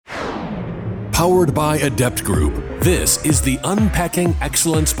Powered by Adept Group, this is the Unpacking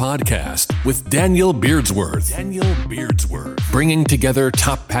Excellence Podcast with Daniel Beardsworth. Bringing together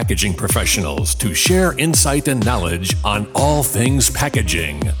top packaging professionals to share insight and knowledge on all things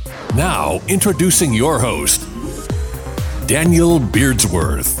packaging. Now, introducing your host, Daniel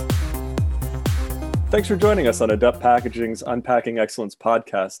Beardsworth. Thanks for joining us on Adept Packaging's Unpacking Excellence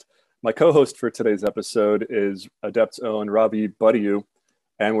Podcast. My co-host for today's episode is Adept's own Ravi Badiu,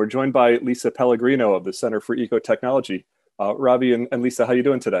 and we're joined by Lisa Pellegrino of the Center for Ecotechnology. Ravi and Lisa, how are you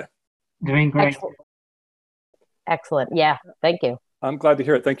doing today? Doing great. Excellent. Yeah, thank you. I'm glad to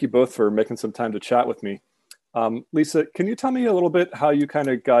hear it. Thank you both for making some time to chat with me. Lisa, can you tell me a little bit how you kind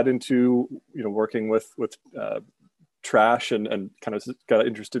of got into working with trash and kind of got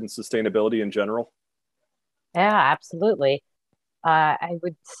interested in sustainability in general? Yeah, absolutely. I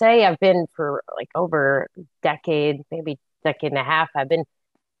would say I've been for like over a decade, maybe decade and a half. I've been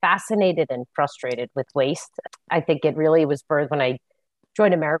fascinated and frustrated with waste. I think it really was birthed when I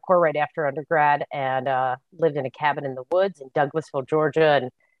joined AmeriCorps right after undergrad and lived in a cabin in the woods in Douglasville, Georgia. And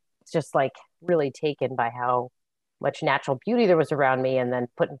it's just like really taken by how much natural beauty there was around me, and then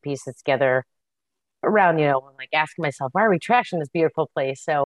putting pieces together around, like asking myself, why are we trashing this beautiful place?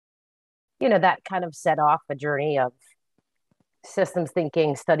 So, that kind of set off a journey of systems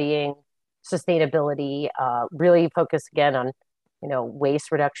thinking, studying sustainability, really focused again on,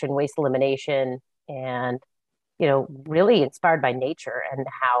 waste reduction, waste elimination, and, really inspired by nature and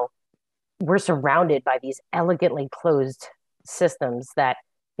how we're surrounded by these elegantly closed systems that,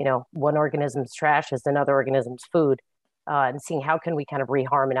 one organism's trash is another organism's food, and seeing how can we kind of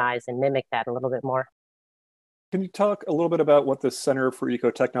reharmonize and mimic that a little bit more. Can you talk a little bit about what the Center for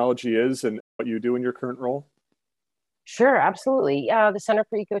Ecotechnology is and what you do in your current role? Sure, absolutely. The Center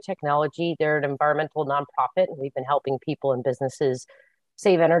for Ecotechnology, they're an environmental nonprofit, and we've been helping people and businesses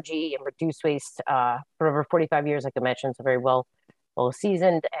save energy and reduce waste for over 45 years, like I mentioned, so very well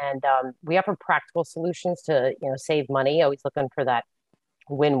seasoned. And we offer practical solutions to save money, always looking for that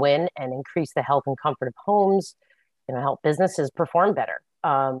win-win and increase the health and comfort of homes, help businesses perform better.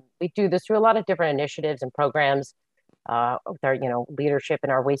 We do this through a lot of different initiatives and programs with our leadership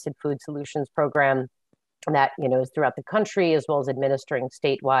in our Wasted Food Solutions program that is throughout the country, as well as administering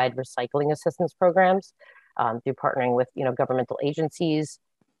statewide recycling assistance programs through partnering with governmental agencies.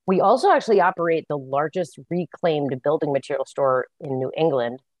 We also actually operate the largest reclaimed building material store in New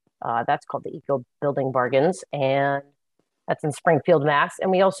England. That's called the Eco Building Bargains, and that's in Springfield, Mass. And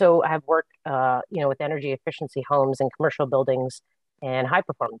we also have work with energy efficiency homes and commercial buildings and high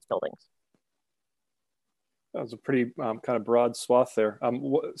performance buildings. That was a pretty kind of broad swath there.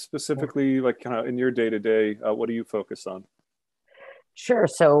 What, specifically, like kind of in your day-to-day, what do you focus on? Sure.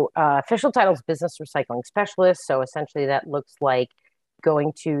 So official title is business recycling specialist. So essentially that looks like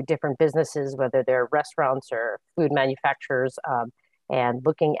going to different businesses, whether they're restaurants or food manufacturers, and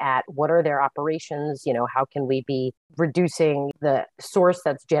looking at what are their operations, how can we be reducing the source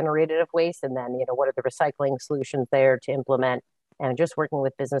that's generated of waste, and then, what are the recycling solutions there to implement, and just working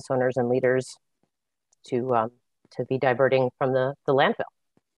with business owners and leaders to be diverting from the landfill.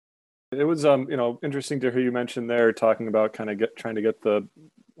 It was interesting to hear you mention there talking about kind of trying to get the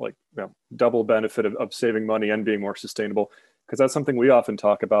double benefit of saving money and being more sustainable, because that's something we often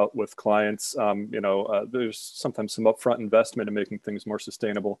talk about with clients. There's sometimes some upfront investment in making things more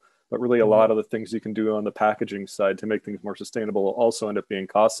sustainable, but really a lot of the things you can do on the packaging side to make things more sustainable also end up being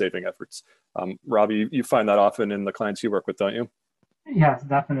cost saving efforts. Ravi, you find that often in the clients you work with, don't you? Yes,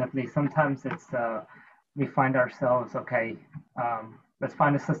 definitely. Sometimes it's we find ourselves, let's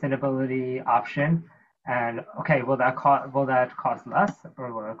find a sustainability option, and will that cost less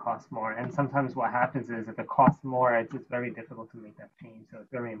or will it cost more? And sometimes what happens is if it costs more, it's very difficult to make that change. So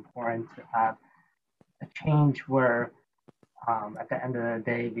it's very important to have a change where at the end of the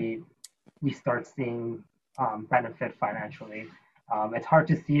day we start seeing benefit financially. It's hard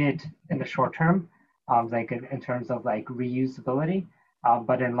to see it in the short term, in terms of reusability.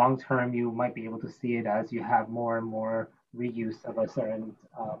 But in long term, you might be able to see it as you have more and more reuse of a certain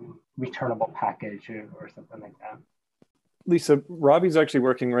returnable package or something like that. Lisa, Robbie's actually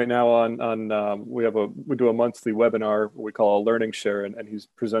working right now on we do a monthly webinar we call a learning share, and he's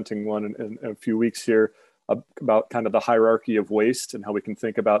presenting one in a few weeks here about kind of the hierarchy of waste and how we can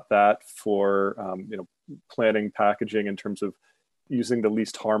think about that for planning packaging in terms of using the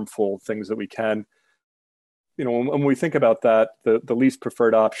least harmful things that we can. When we think about that, the least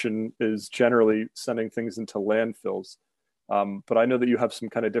preferred option is generally sending things into landfills. But I know that you have some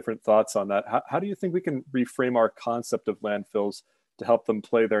kind of different thoughts on that. How do you think we can reframe our concept of landfills to help them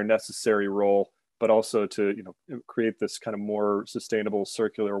play their necessary role, but also to create this kind of more sustainable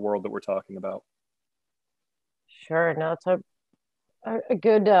circular world that we're talking about? Sure. No, it's a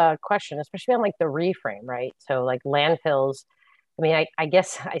good question, especially on like the reframe, right? So like landfills, I mean, I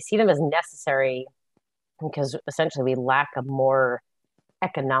guess I see them as necessary because essentially we lack a more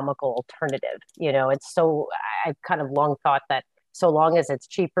economical alternative. You know, it's so I've kind of long thought that so long as it's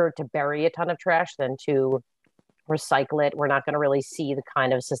cheaper to bury a ton of trash than to recycle it, we're not going to really see the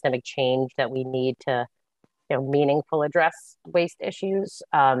kind of systemic change that we need to, meaningful address waste issues.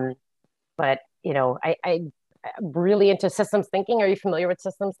 But I'm really into systems thinking. Are you familiar with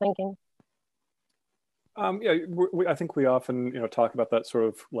systems thinking? Yeah, I think we often, talk about that sort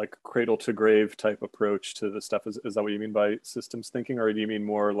of like cradle to grave type approach to the stuff. Is that what you mean by systems thinking, or do you mean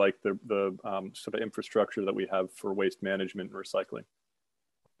more like the sort of infrastructure that we have for waste management and recycling?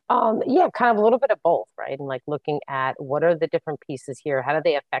 Yeah, kind of a little bit of both, right? And like looking at what are the different pieces here? How do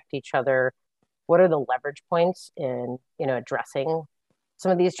they affect each other? What are the leverage points in, addressing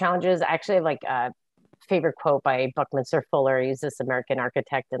some of these challenges? I actually have like a favorite quote by Buckminster Fuller. He's this American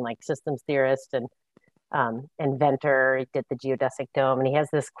architect and like systems theorist and inventor. He did the geodesic dome, and he has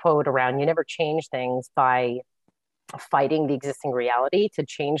this quote around: "You never change things by fighting the existing reality. To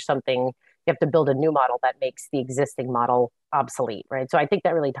change something, you have to build a new model that makes the existing model obsolete." Right. So I think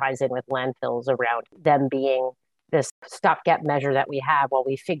that really ties in with landfills around them being this stopgap measure that we have while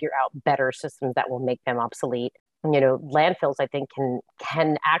we figure out better systems that will make them obsolete. And, landfills, I think,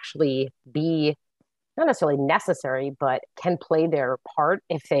 can actually be not necessarily necessary, but can play their part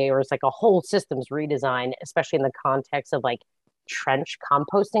if there's like a whole systems redesign, especially in the context of like trench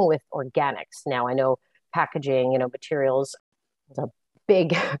composting with organics. Now, I know packaging, materials, there's a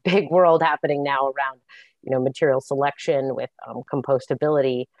big, big world happening now around, material selection with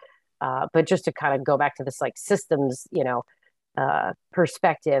compostability. But just to kind of go back to this like systems,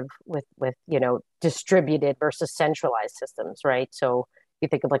 perspective with distributed versus centralized systems, right? So you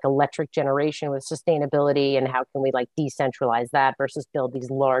think of like electric generation with sustainability and how can we like decentralize that versus build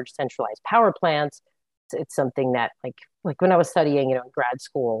these large centralized power plants. It's something that like when I was studying, in grad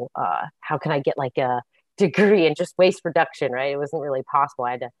school, how can I get like a degree in just waste reduction, right? It wasn't really possible.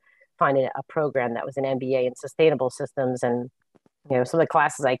 I had to find a program that was an MBA in sustainable systems. And, some of the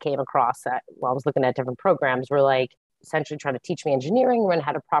classes I came across that while I was looking at different programs were like essentially trying to teach me engineering and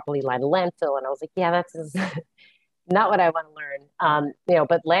how to properly line a landfill. And I was like, yeah, that's not what I want to learn.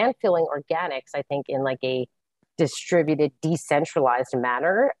 But landfilling organics, I think in like a distributed, decentralized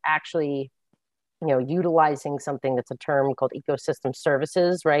manner, actually, utilizing something that's a term called ecosystem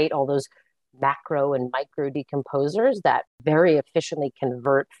services, right? All those macro and micro decomposers that very efficiently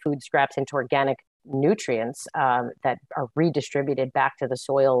convert food scraps into organic nutrients that are redistributed back to the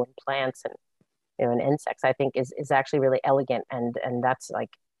soil and plants and, and insects, I think is actually really elegant. And that's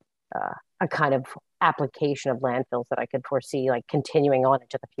like a kind of application of landfills that I could foresee like continuing on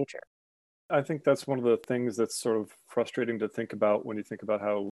into the future. I think that's one of the things that's sort of frustrating to think about when you think about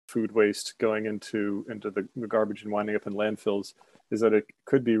how food waste going into the garbage and winding up in landfills is that it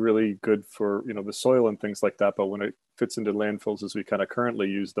could be really good for, the soil and things like that. But when it fits into landfills as we kind of currently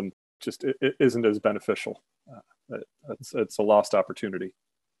use them, just it isn't as beneficial. It's a lost opportunity.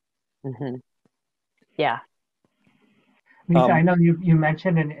 Mm-hmm. Yeah. Lisa, I know you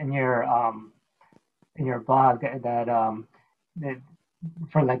mentioned in your blog that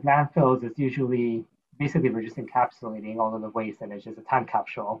for like landfills, it's usually basically we're just encapsulating all of the waste and it's just a time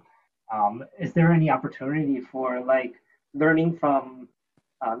capsule. Is there any opportunity for like learning from?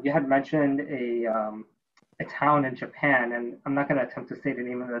 You had mentioned a town in Japan, and I'm not going to attempt to say the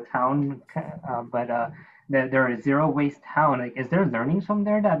name of the town, but they're a zero waste town. Like, is there learnings from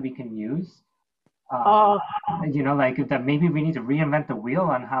there that we can use? Like that maybe we need to reinvent the wheel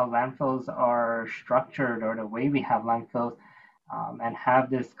on how landfills are structured or the way we have landfills, and have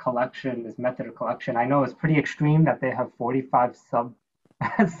this collection, this method of collection. I know it's pretty extreme that they have 45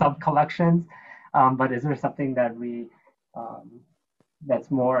 sub collections, but is there something that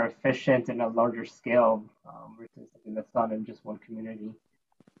that's more efficient in a larger scale versus something that's done in just one community?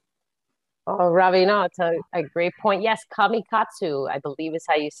 Oh, Ravi, no, it's a great point. Yes, Kamikatsu, I believe is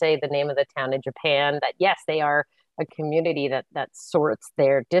how you say the name of the town in Japan. That yes, they are a community that sorts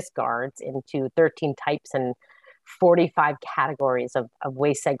their discards into 13 types and 45 categories of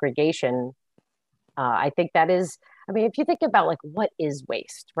waste segregation. I think that is, I mean, if you think about like what is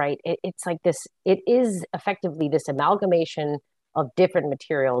waste, right? It's like this, it is effectively this amalgamation of different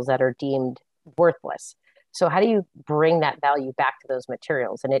materials that are deemed worthless. So how do you bring that value back to those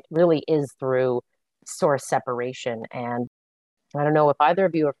materials? And it really is through source separation. And I don't know if either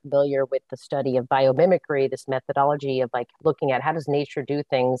of you are familiar with the study of biomimicry, this methodology of like looking at how does nature do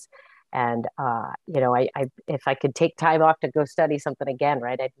things. And, if I could take time off to go study something again,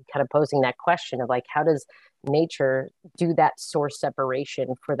 right, I'd be kind of posing that question of like, how does nature do that source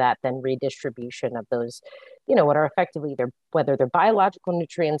separation for that then redistribution of those, what are effectively whether they're biological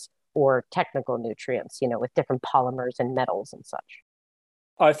nutrients or technical nutrients, with different polymers and metals and such.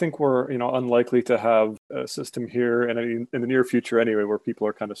 I think we're, unlikely to have a system here and in the near future anyway, where people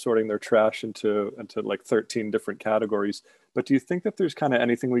are kind of sorting their trash into like 13 different categories. But do you think that there's kind of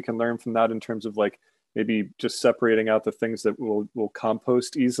anything we can learn from that in terms of like maybe just separating out the things that will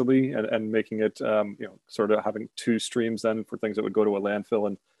compost easily and making it, sort of having two streams then for things that would go to a landfill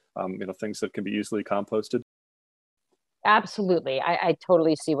and, things that can be easily composted? Absolutely. I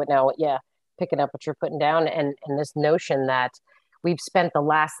totally see picking up what you're putting down and this notion that we've spent the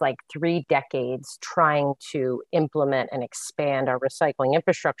last like 3 decades trying to implement and expand our recycling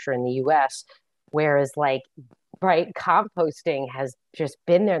infrastructure in the US, whereas like, right, composting has just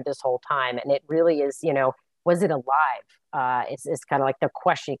been there this whole time. And it really is, was it alive? It's kind of like the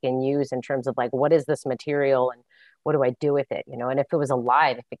question you can use in terms of like, what is this material and what do I do with it? And if it was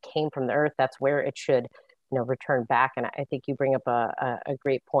alive, if it came from the earth, that's where it should, return back. And I think you bring up a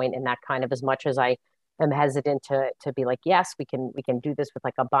great point in that kind of, as much as I am hesitant to be like, yes, we can do this with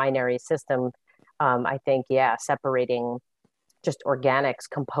like a binary system. I think, separating just organics,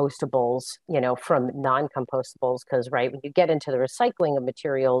 compostables, from non-compostables, because right, when you get into the recycling of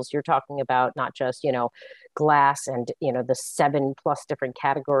materials, you're talking about not just, glass and, the 7+ different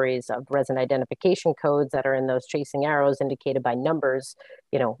categories of resin identification codes that are in those chasing arrows indicated by numbers,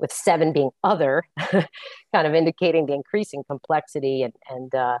 with 7 being other, kind of indicating the increasing complexity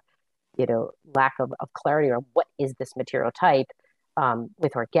and lack of clarity on what is this material type.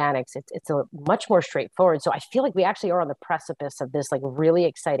 With organics, it's a much more straightforward. So I feel like we actually are on the precipice of this like really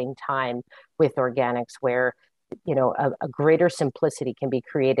exciting time with organics where, a greater simplicity can be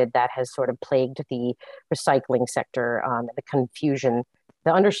created that has sort of plagued the recycling sector, the confusion,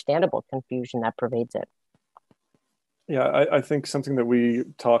 the understandable confusion that pervades it. Yeah, I think something that we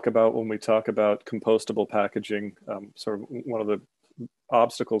talk about when we talk about compostable packaging, sort of one of the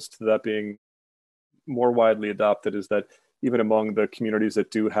obstacles to that being more widely adopted is that even among the communities that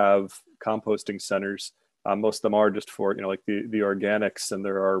do have composting centers, most of them are just for, like the organics, and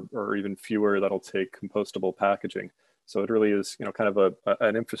there are even fewer that'll take compostable packaging. So it really is, kind of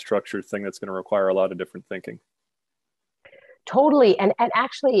an infrastructure thing that's going to require a lot of different thinking. Totally. And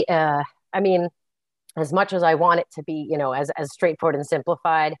actually, I mean, as much as I want it to be, as straightforward and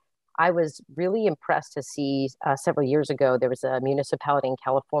simplified, I was really impressed to see several years ago, there was a municipality in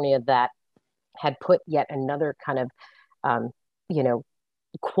California that had put yet another kind of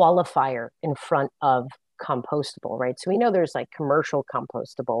qualifier in front of compostable, right? So we know there's like commercial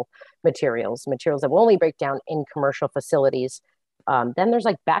compostable materials that will only break down in commercial facilities. Then there's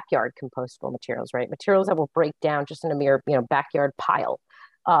like backyard compostable materials, right? Materials that will break down just in a mere, backyard pile.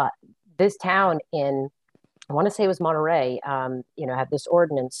 This town in, I want to say it was Monterey, had this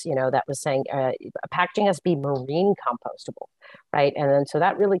ordinance, that was saying packaging has to be marine compostable, right? And then so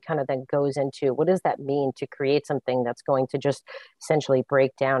that really kind of then goes into what does that mean to create something that's going to just essentially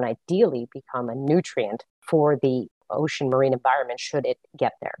break down, ideally become a nutrient for the ocean marine environment should it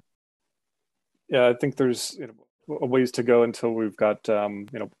get there. Yeah, I think there's a ways to go until we've got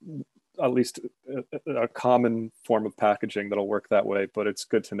at least a common form of packaging that'll work that way. But it's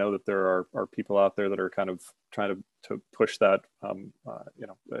good to know that there are people out there that are kind of trying to push that,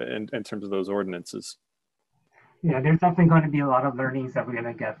 in terms of those ordinances. Yeah, there's definitely going to be a lot of learnings that we're going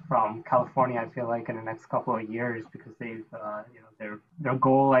to get from California, I feel like, in the next couple of years, because they've, their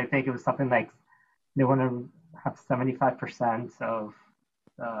goal, I think it was something like they want to have 75% of,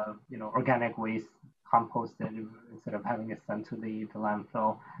 organic waste composted instead of having it sent to the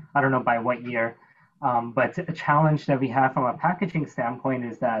landfill. I don't know by what year, but a challenge that we have from a packaging standpoint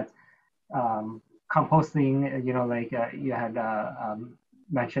is that composting, you had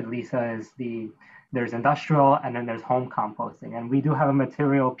mentioned, Lisa, is there's industrial and then there's home composting, and we do have a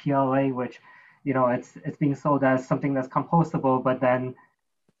material PLA which, it's being sold as something that's compostable, but then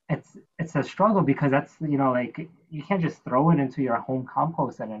it's a struggle because that's you can't just throw it into your home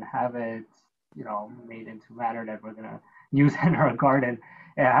compost and have it made into matter that we're going to use in our garden.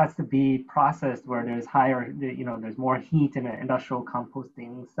 It has to be processed where there's higher, there's more heat in an industrial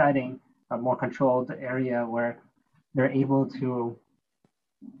composting setting, a more controlled area where they're able to,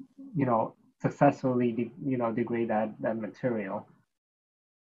 successfully, degrade that material.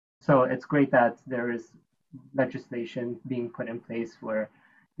 So it's great that there is legislation being put in place where,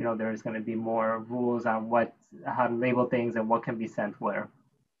 there's going to be more rules on how to label things and what can be sent where.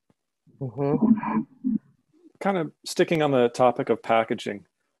 Mm-hmm. Kind of sticking on the topic of packaging,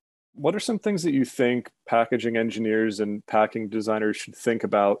 What are some things that you think packaging engineers and packing designers should think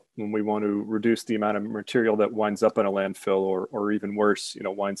about when we want to reduce the amount of material that winds up in a landfill, or even worse,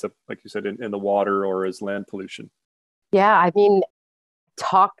 winds up, like you said, in the water or as land pollution? Yeah, I mean,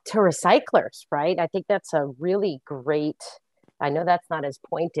 talk to recyclers, right? I think that's a really great, I know that's not as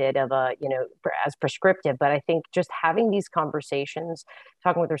pointed of a, as prescriptive, but I think just having these conversations,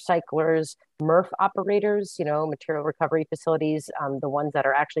 talking with recyclers, MRF operators, material recovery facilities, the ones that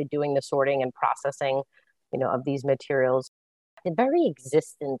are actually doing the sorting and processing, of these materials, the very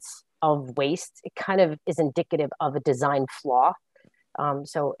existence of waste, it kind of is indicative of a design flaw.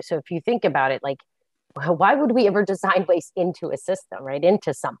 So if you think about it, like, why would we ever design waste into a system, right?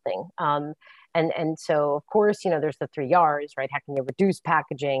 Into something. And so of course, there's the 3 Rs, right? How can you reduce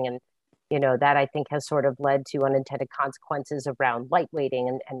packaging? And, that I think has sort of led to unintended consequences around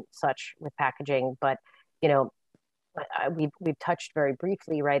lightweighting and such with packaging. But, we've touched very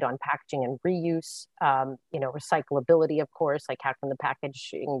briefly, right, on packaging and reuse, recyclability, of course, like how can the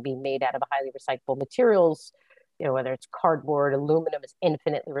packaging be made out of highly recyclable materials? Whether it's cardboard, aluminum is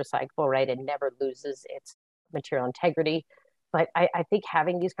infinitely recyclable, right? It never loses its material integrity. But I think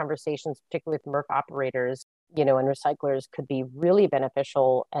having these conversations, particularly with MRF operators, and recyclers, could be really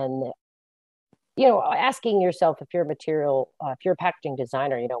beneficial. And, asking yourself, if you're if you're a packaging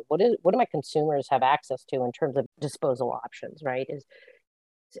designer, what do my consumers have access to in terms of disposal options, right?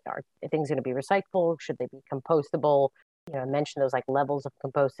 Are things going to be recyclable? Should they be compostable? I mentioned those like levels of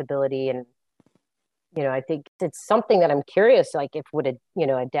compostability, and I think it's something that I'm curious, like if would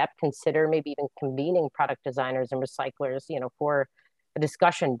ADEPT consider maybe even convening product designers and recyclers, for a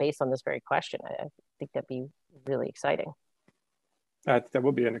discussion based on this very question. I think that'd be really exciting. That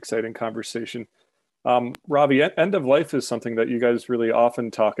would be an exciting conversation. Ravi, end of life is something that you guys really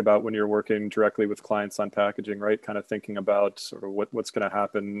often talk about when you're working directly with clients on packaging, right? Kind of thinking about sort of what's going to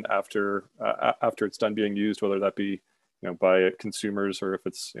happen after it's done being used, whether that be by consumers or if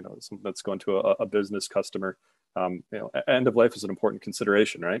it's something that's going to a business customer. End of life is an important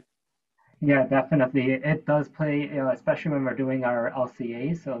consideration, right? Yeah, definitely. It does play, especially when we're doing our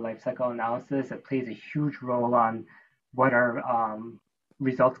LCA, so life cycle analysis. It plays a huge role on what our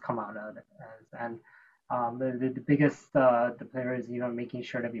results come out of it as. And the biggest the player is making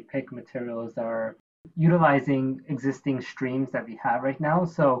sure that we pick materials that are utilizing existing streams that we have right now.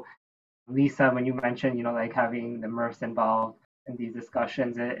 So Lisa, when you mentioned, like having the MRFs involved in these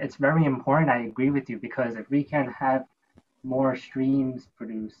discussions, it's very important. I agree with you, because if we can have more streams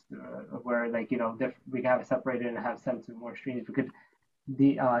produced, where like, we can have it separated and have sent to more streams, we could,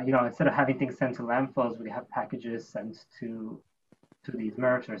 instead of having things sent to landfills, we have packages sent to these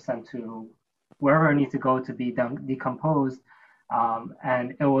MRFs or sent to wherever it needs to go to be decomposed.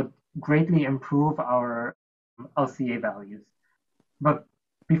 And it would greatly improve our LCA values. But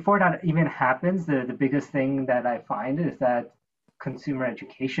before that even happens, the biggest thing that I find is that consumer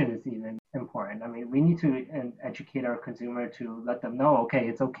education is even important. I mean, we need to educate our consumer to let them know, okay,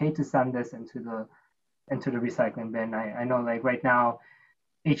 it's okay to send this into the recycling bin. I know, like right now,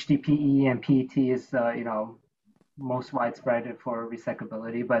 HDPE and PET is most widespread for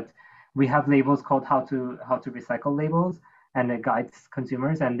recyclability, but we have labels called how to recycle labels, and it guides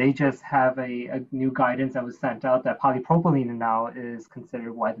consumers, and they just have a new guidance that was sent out that polypropylene now is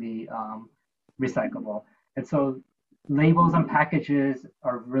considered widely recyclable. And so labels and packages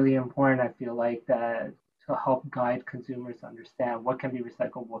are really important, I feel like, that to help guide consumers to understand what can be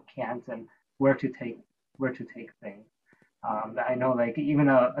recycled, what can't, and where to take things. I know, like, even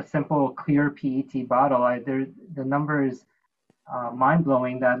a simple clear PET bottle, the number is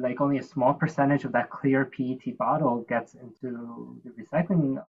mind-blowing that like only a small percentage of that clear PET bottle gets into the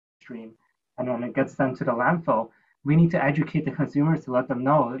recycling stream, and when it gets sent to the landfill, we need to educate the consumers to let them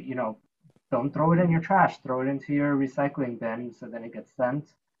know, don't throw it in your trash, throw it into your recycling bin, so then it gets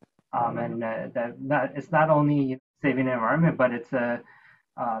sent. And that it's not only saving the environment, but it's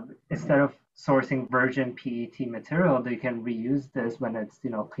instead of sourcing virgin PET material, they can reuse this when it's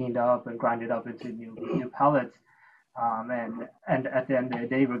cleaned up and grinded up into new pellets. And at the end of the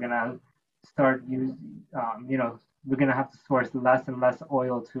day, we're gonna start we're gonna have to source less and less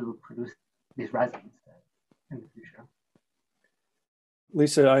oil to produce these resins in the future.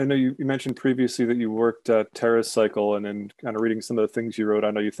 Lisa, I know you mentioned previously that you worked at TerraCycle, and then kind of reading some of the things you wrote,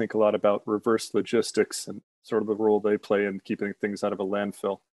 I know you think a lot about reverse logistics and sort of the role they play in keeping things out of a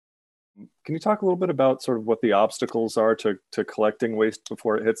landfill. Can you talk a little bit about sort of what the obstacles are to collecting waste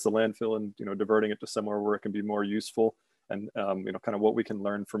before it hits the landfill and diverting it to somewhere where it can be more useful, and kind of what we can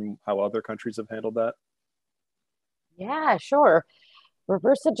learn from how other countries have handled that? Yeah, sure.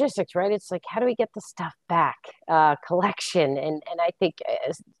 reverse logistics, right? It's like, how do we get the stuff back? Collection. And I think,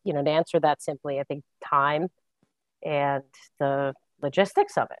 to answer that simply, I think time and the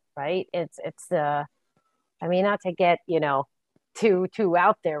logistics of it, right? I mean, not to get, too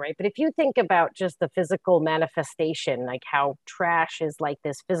out there, right? But if you think about just the physical manifestation, like how trash is like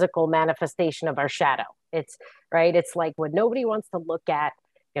this physical manifestation of our shadow. It's right. It's like what nobody wants to look at.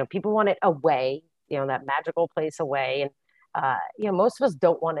 People want it away, that magical place away. And most of us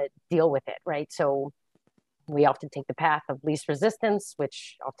don't want to deal with it, right? So we often take the path of least resistance,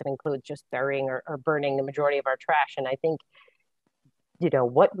 which often includes just burying or burning the majority of our trash. And I think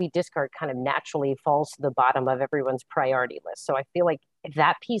what we discard kind of naturally falls to the bottom of everyone's priority list. So I feel like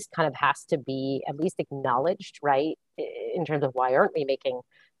that piece kind of has to be at least acknowledged, right? In terms of why aren't we making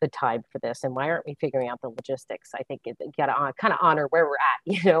the time for this and why aren't we figuring out the logistics? I think you got to kind of honor where we're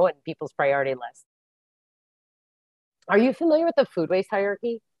at, and people's priority list. Are you familiar with the food waste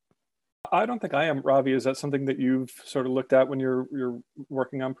hierarchy? I don't think I am, Ravi. Is that something that you've sort of looked at when you're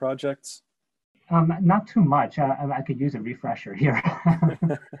working on projects? Not too much. I could use a refresher here.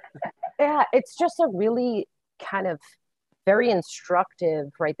 Yeah, it's just a really kind of very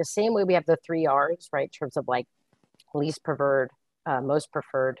instructive, right? The same way we have the 3 R's, right? In terms of like least preferred, most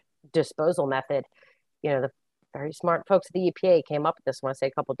preferred disposal method. The very smart folks at the EPA came up with this, I want to say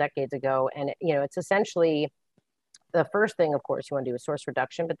a couple decades ago. And, it's essentially the first thing, of course, you want to do is source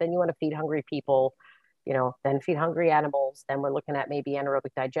reduction, but then you want to feed hungry people, then feed hungry animals. Then we're looking at maybe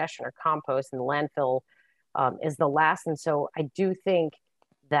anaerobic digestion or compost, and the landfill is the last. And so I do think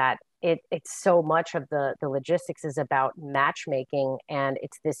that it's so much of the logistics is about matchmaking, and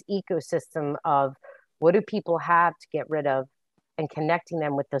it's this ecosystem of what do people have to get rid of and connecting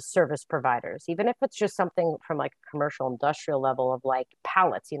them with the service providers, even if it's just something from like a commercial industrial level of like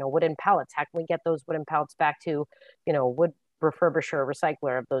pallets, wooden pallets. How can we get those wooden pallets back to, wood refurbisher,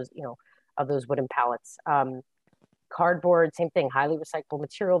 recycler of those wooden pallets? Cardboard, same thing, highly recyclable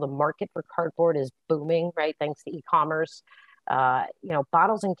material. The market for cardboard is booming, right? Thanks to e-commerce.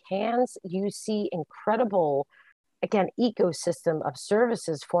 Bottles and cans, you see incredible, again, ecosystem of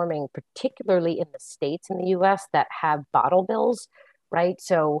services forming, particularly in the States and the US that have bottle bills, right?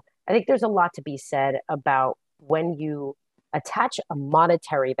 So I think there's a lot to be said about when you attach a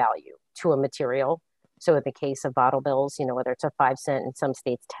monetary value to a material. So in the case of bottle bills, whether it's a 5 cent, in some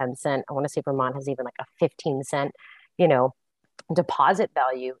states 10 cent, I want to say Vermont has even like a 15 cent, deposit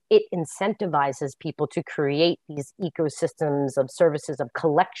value, it incentivizes people to create these ecosystems of services of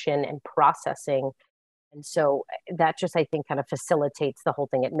collection and processing. And so that just, I think, kind of facilitates the whole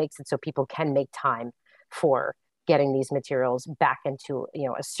thing. It makes it so people can make time for getting these materials back into,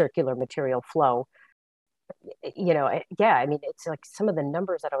 a circular material flow. Yeah, I mean, it's like some of the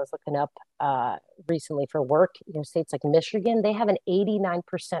numbers that I was looking up recently for work, states like Michigan, they have an 89%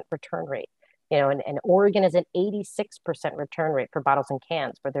 return rate. And Oregon is an 86% return rate for bottles and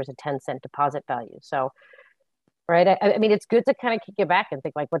cans where there's a 10 cent deposit value. So, right. I mean, it's good to kind of kick it back and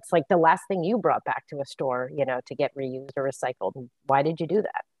think like, what's like the last thing you brought back to a store, to get reused or recycled? And why did you do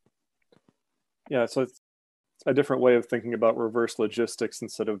that? Yeah. So it's a different way of thinking about reverse logistics.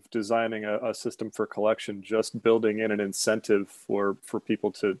 Instead of designing a system for collection, just building in an incentive for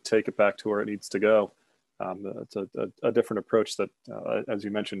people to take it back to where it needs to go. It's a different approach that, as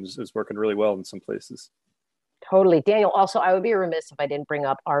you mentioned, is working really well in some places. Totally. Daniel, also, I would be remiss if I didn't bring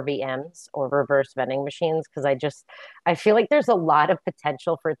up RVMs or reverse vending machines, because I feel like there's a lot of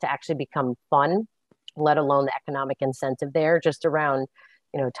potential for it to actually become fun, let alone the economic incentive there, just around,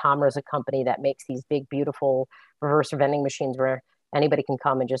 Tomra is a company that makes these big, beautiful reverse vending machines where anybody can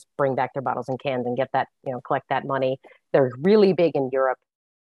come and just bring back their bottles and cans and get that, collect that money. They're really big in Europe.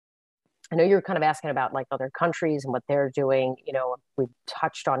 I know you're kind of asking about like other countries and what they're doing. We've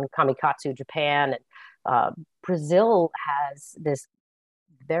touched on Kamikatsu, Japan, and Brazil has this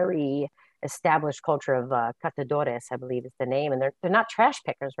very established culture of catadores, I believe is the name, and they're not trash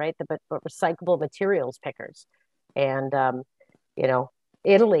pickers, right? But recyclable materials pickers. And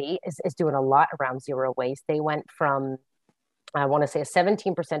Italy is doing a lot around zero waste. They went from, I want to say, a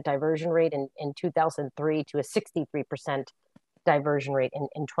 17% diversion rate in 2003 to a 63% diversion rate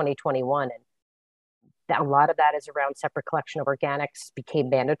in 2021. And a lot of that is around separate collection of organics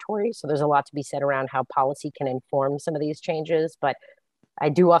became mandatory. So there's a lot to be said around how policy can inform some of these changes. But I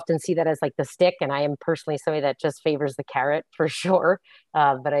do often see that as like the stick, and I am personally somebody that just favors the carrot for sure.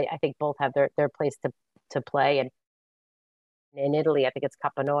 But I think both have their place to play. And in Italy, I think it's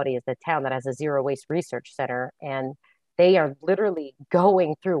Capanori is the town that has a zero waste research center, and they are literally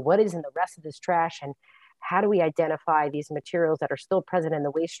going through what is in the rest of this trash and how do we identify these materials that are still present in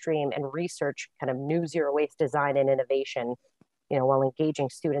the waste stream and research kind of new zero waste design and innovation while engaging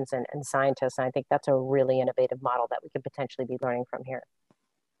students and scientists. And I think that's a really innovative model that we could potentially be learning from here.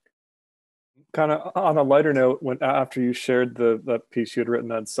 Kind of on a lighter note, when after you shared the piece you had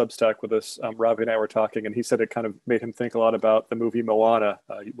written on Substack with us, Ravi and I were talking, and he said it kind of made him think a lot about the movie Moana,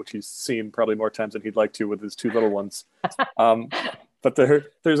 which he's seen probably more times than he'd like to with his two little ones. But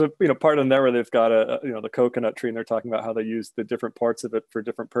there's a part in there where they've got the coconut tree, and they're talking about how they use the different parts of it for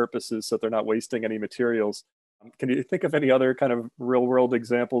different purposes, so they're not wasting any materials. Can you think of any other kind of real world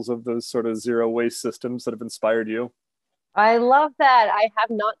examples of those sort of zero waste systems that have inspired you? I love that. I have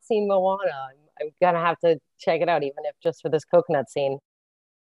not seen Moana. I'm gonna have to check it out, even if just for this coconut scene.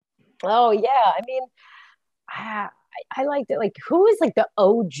 Oh yeah, I mean, I liked it. Like, who is like the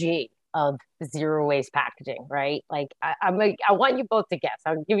OG of zero waste packaging, right? Like, I'm like, I want you both to guess.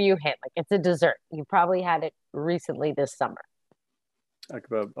 I'll give you a hint. Like, it's a dessert. You probably had it recently this summer. Like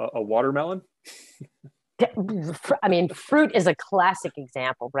a watermelon? I mean, fruit is a classic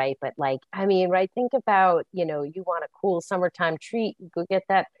example, right? But like, I mean, right? Think about, you want a cool summertime treat. You go get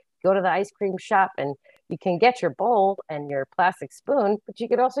that, go to the ice cream shop, and you can get your bowl and your plastic spoon, but you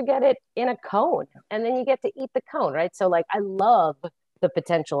could also get it in a cone, and then you get to eat the cone, right? So like, I love the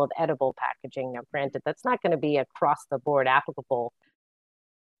potential of edible packaging. Now, granted, that's not going to be across the board applicable,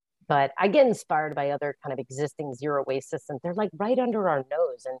 but I get inspired by other kind of existing zero waste systems. They're like right under our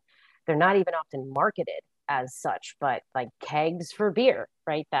nose, and they're not even often marketed as such, but like kegs for beer,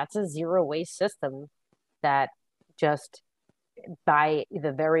 right? That's a zero waste system that just by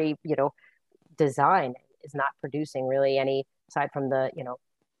the very, design is not producing really any, aside from the,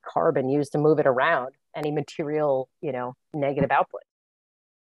 carbon used to move it around, any material, negative output.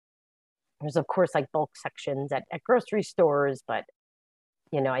 There's of course like bulk sections at grocery stores, but,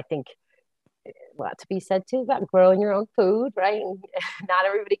 I think a lot to be said too about growing your own food, right? Not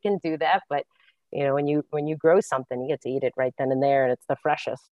everybody can do that, but when you grow something, you get to eat it right then and there, and it's the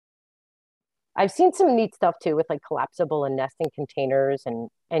freshest. I've seen some neat stuff too with like collapsible and nesting containers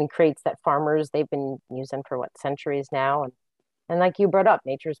and crates that farmers, they've been using for centuries now, and like you brought up,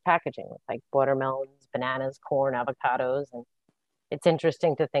 nature's packaging with like watermelons, bananas, corn, avocados, and it's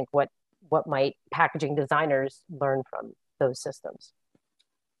interesting to think what might packaging designers learn from those systems.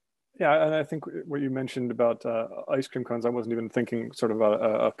 Yeah, and I think what you mentioned about ice cream cones, I wasn't even thinking sort of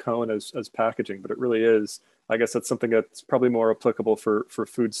a cone as packaging, but it really is. I guess that's something that's probably more applicable for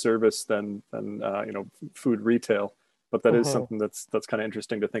food service than food retail. But that is something that's kind of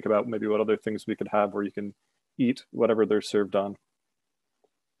interesting to think about. Maybe what other things we could have where you can eat whatever they're served on.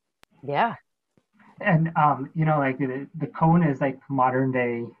 Yeah, and like the cone is like modern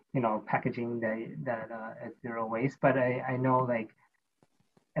day packaging that is zero waste. But I know like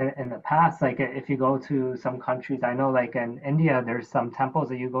in the past, like if you go to some countries, I know like in India, there's some temples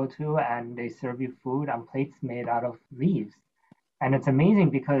that you go to and they serve you food on plates made out of leaves. And it's amazing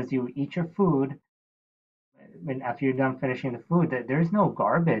because you eat your food, when after you're done finishing the food, that there's no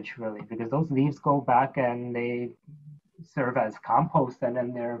garbage really, because those leaves go back and they serve as compost, and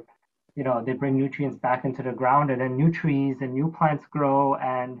then they bring nutrients back into the ground, and then new trees and new plants grow,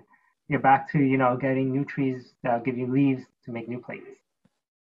 and you're back to getting new trees that give you leaves to make new plates.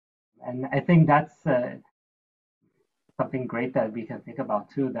 And I think that's something great that we can think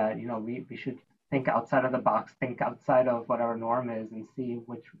about too, that we should think outside of the box, think outside of what our norm is, and see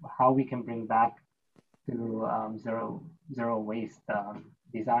how we can bring back to zero waste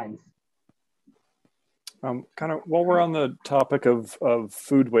designs. Kind of while we're on the topic of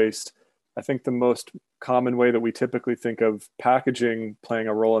food waste, I think the most common way that we typically think of packaging playing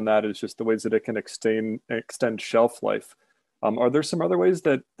a role in that is just the ways that it can extend shelf life. Are there some other ways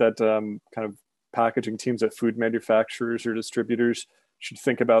that kind of packaging teams at food manufacturers or distributors should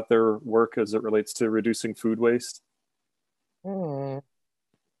think about their work as it relates to reducing food waste?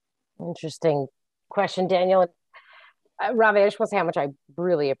 Interesting question, Daniel. Ravi, I just want to say how much I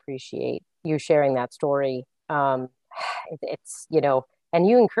really appreciate you sharing that story. It's and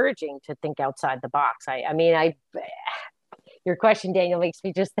you encouraging to think outside the box. I mean, your question, Daniel, makes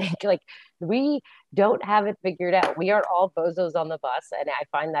me just think like we don't have it figured out. We are all bozos on the bus. And I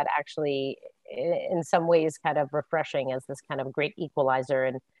find that actually in some ways kind of refreshing as this kind of great equalizer.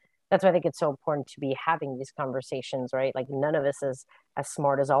 And that's why I think it's so important to be having these conversations, right? Like none of us is as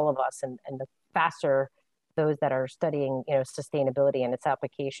smart as all of us. And the faster those that are studying, sustainability and its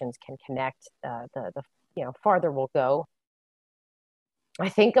applications can connect, the farther we'll go. I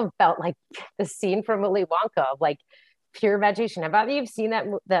think about like the scene from Willy Wonka of like pure imagination. Have either of you seen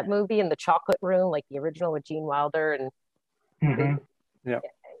that movie in the chocolate room, like the original with Gene Wilder? And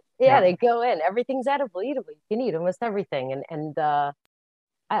they go in, everything's edible, eatable. You can eat almost everything. And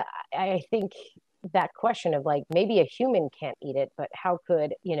I think that question of like, maybe a human can't eat it, but how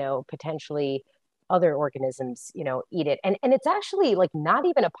could, potentially other organisms, eat it? And it's actually like not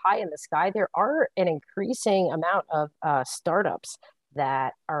even a pie in the sky. There are an increasing amount of startups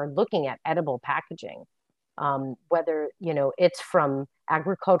that are looking at edible packaging, whether, it's from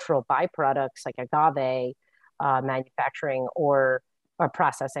agricultural byproducts like agave manufacturing or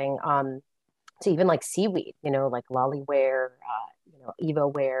processing, to even like seaweed, like Lollyware,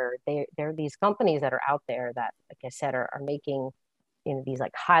 EvoWare. They're these companies that are out there that, like I said, are making, these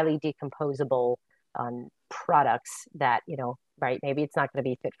like highly decomposable products that, right, maybe it's not going to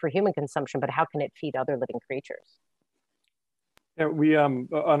be fit for human consumption, but how can it feed other living creatures? Yeah, we on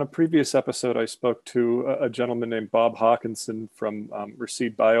a previous episode, I spoke to a gentleman named Bob Hawkinson from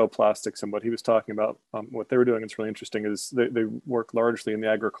Recede Bioplastics, and what he was talking about, what they were doing, it's really interesting, is they work largely in the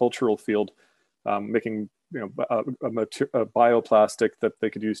agricultural field, making a bioplastic that they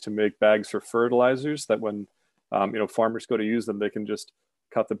could use to make bags for fertilizers. That when farmers go to use them, they can just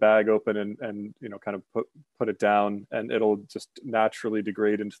cut the bag open and kind of put it down, and it'll just naturally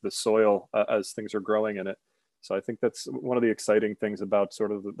degrade into the soil as things are growing in it. So I think that's one of the exciting things about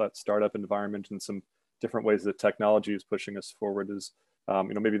sort of that startup environment, and some different ways that technology is pushing us forward is,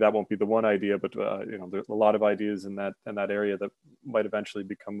 maybe that won't be the one idea, but there's a lot of ideas in that area that might eventually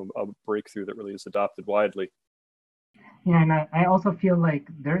become a breakthrough that really is adopted widely. Yeah, and I also feel like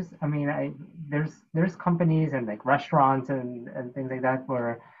there's companies and like restaurants and things like that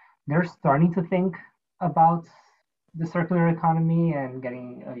where they're starting to think about the circular economy and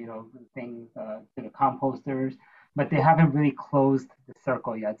getting things to the composters, but they haven't really closed the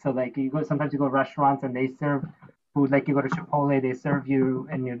circle yet. So like sometimes you go to restaurants and they serve food, like you go to Chipotle, they serve you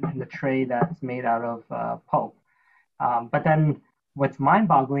in the tray that's made out of pulp. But then what's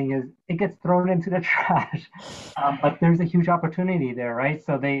mind-boggling is it gets thrown into the trash. But there's a huge opportunity there, right?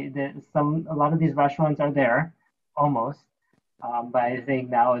 So a lot of these restaurants are there almost, but I think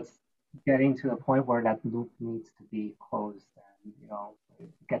now it's getting to the point where that loop needs to be closed and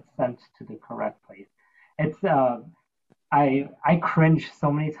get sent to the correct place. It's I cringe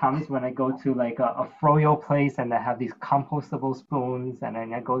so many times when I go to like a froyo place and they have these compostable spoons, and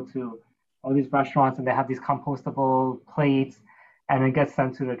then I go to all these restaurants and they have these compostable plates, and it gets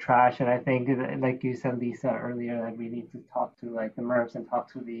sent to the trash. And I think, like you said, Lisa, earlier, that we need to talk to like the MRFs and talk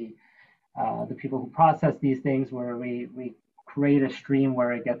to the people who process these things, where we create a stream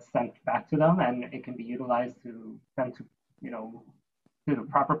where it gets sent back to them and it can be utilized to send to to the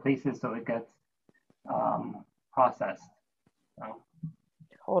proper places so it gets processed. So,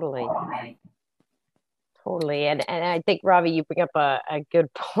 Totally. Totally. And I think, Ravi, you bring up a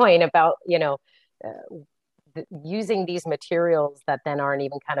good point about, using these materials that then aren't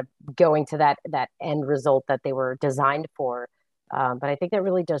even kind of going to that end result that they were designed for. But I think that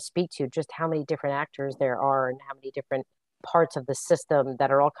really does speak to just how many different actors there are and how many different parts of the system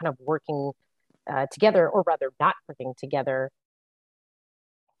that are all kind of working together, or rather not working together.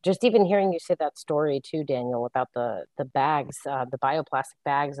 Just even hearing you say that story too, Daniel, about the bags, the bioplastic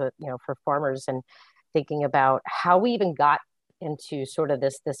bags, for farmers, and thinking about how we even got into sort of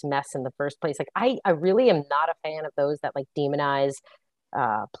this mess in the first place. Like I really am not a fan of those that like demonize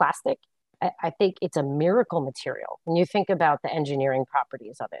plastic. I think it's a miracle material when you think about the engineering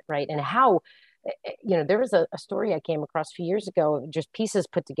properties of it, right? And how, there was a story I came across a few years ago, just pieces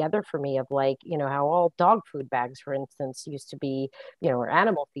put together for me of like, how all dog food bags, for instance, used to be, or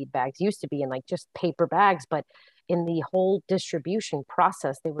animal feed bags used to be in like just paper bags, but in the whole distribution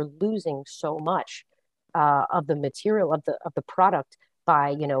process, they were losing so much of the material of the product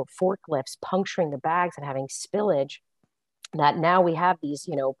by, forklifts puncturing the bags and having spillage, that now we have these,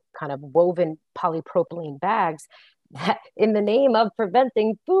 kind of woven polypropylene bags that, in the name of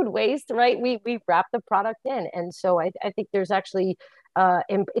preventing food waste, right, we wrap the product in. And so I think there's actually,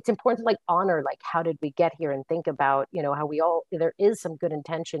 it's important to like honor, like, how did we get here, and think about, how there is some good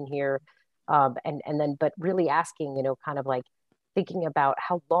intention here. And then, but really asking, kind of like thinking about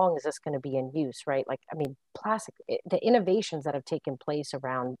how long is this going to be in use, right? Like, I mean, the innovations that have taken place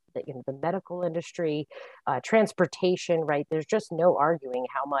around the medical industry, transportation, right? There's just no arguing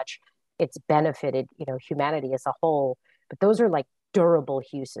how much it's benefited, humanity as a whole. But those are like durable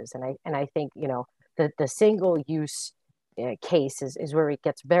uses, and I think the single use case is where it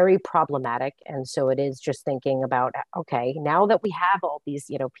gets very problematic. And so it is just thinking about, okay, now that we have all these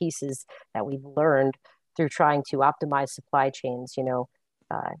pieces that we've learned through trying to optimize supply chains,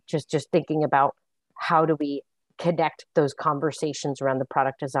 just thinking about how do we connect those conversations around the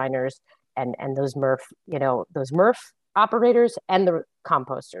product designers and those MRF operators and the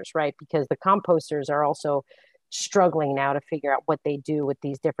composters, right? Because the composters are also struggling now to figure out what they do with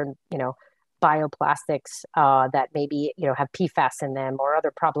these different, bioplastics that maybe, have PFAS in them or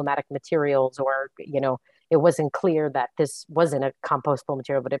other problematic materials, or, it wasn't clear that this wasn't a compostable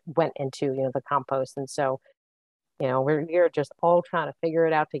material, but it went into, the compost. And so, we're just all trying to figure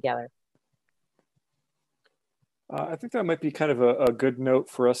it out together. I think that might be kind of a good note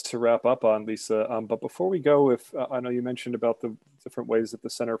for us to wrap up on, Lisa. But before we go, I know you mentioned about the different ways that the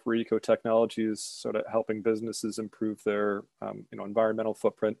Center for Eco-Technology is sort of helping businesses improve their environmental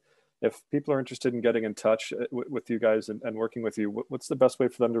footprint. If people are interested in getting in touch with you guys and working with you, what's the best way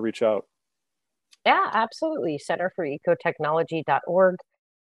for them to reach out? Yeah, absolutely. centerforecotechnology.org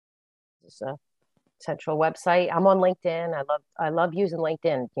is a central website. I'm on LinkedIn. I love using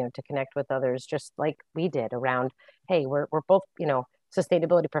LinkedIn, to connect with others, just like we did around, hey, we're both,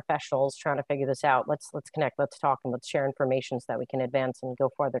 sustainability professionals trying to figure this out. Let's connect, let's talk, and let's share information so that we can advance and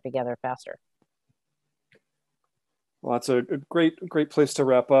go farther together faster. Well, that's a great place to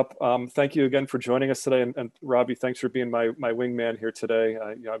wrap up. Thank you again for joining us today. And Robbie, thanks for being my wingman here today.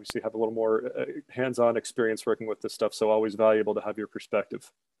 You obviously have a little more hands-on experience working with this stuff, so always valuable to have your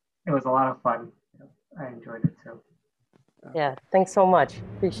perspective. It was a lot of fun. I enjoyed it too. Yeah, thanks so much.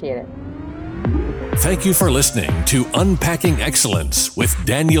 Appreciate it. Thank you for listening to Unpacking Excellence with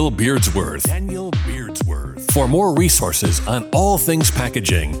Daniel Beardsworth. For more resources on all things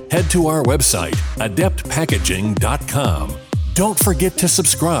packaging, head to our website, adeptpackaging.com. Don't forget to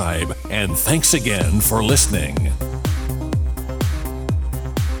subscribe, and thanks again for listening.